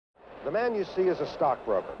The man you see is a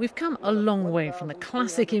stockbroker. We've come a long way from the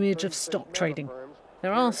classic image of stock trading.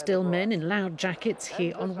 There are still men in loud jackets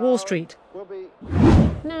here on Wall Street.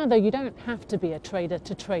 Now, though, you don't have to be a trader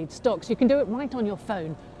to trade stocks. You can do it right on your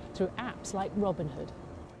phone through apps like Robinhood.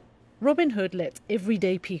 Robinhood lets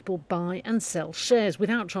everyday people buy and sell shares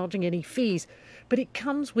without charging any fees, but it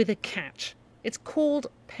comes with a catch. It's called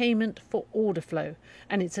payment for order flow,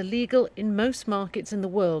 and it's illegal in most markets in the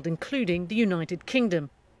world, including the United Kingdom.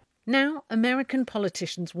 Now, American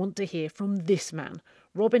politicians want to hear from this man,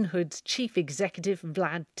 Robinhood's chief executive,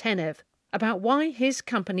 Vlad Tenev, about why his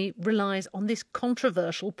company relies on this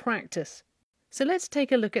controversial practice. So let's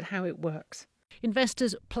take a look at how it works.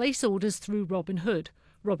 Investors place orders through Robinhood.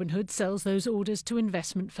 Robinhood sells those orders to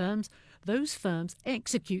investment firms. Those firms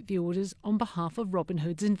execute the orders on behalf of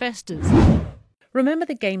Robinhood's investors. Remember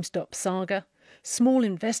the GameStop saga? Small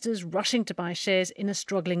investors rushing to buy shares in a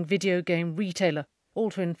struggling video game retailer,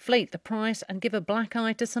 all to inflate the price and give a black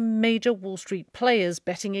eye to some major Wall Street players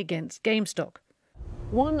betting against GameStop.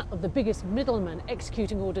 One of the biggest middlemen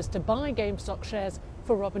executing orders to buy GameStop shares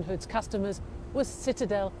for Robinhood's customers was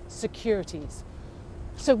Citadel Securities.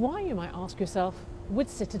 So why, you might ask yourself, would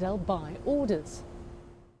Citadel buy orders?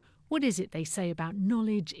 What is it they say about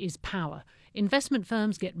knowledge is power? Investment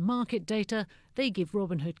firms get market data, they give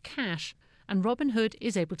Robinhood cash, and Robinhood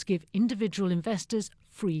is able to give individual investors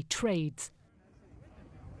free trades.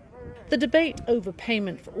 The debate over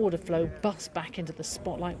payment for order flow burst back into the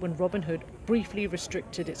spotlight when Robinhood briefly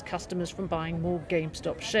restricted its customers from buying more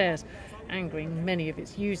GameStop shares, angering many of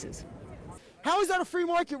its users. How is that a free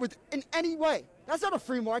market in any way? That's not a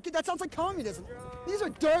free market. That sounds like communism. These are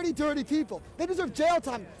dirty, dirty people. They deserve jail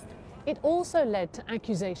time. It also led to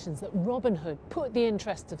accusations that Robinhood put the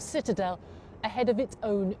interests of Citadel ahead of its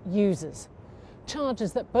own users,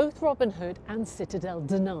 charges that both Robinhood and Citadel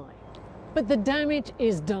deny. But the damage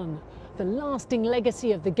is done. The lasting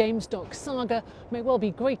legacy of the GameStop saga may well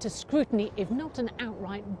be greater scrutiny, if not an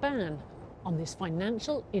outright ban, on this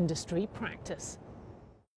financial industry practice.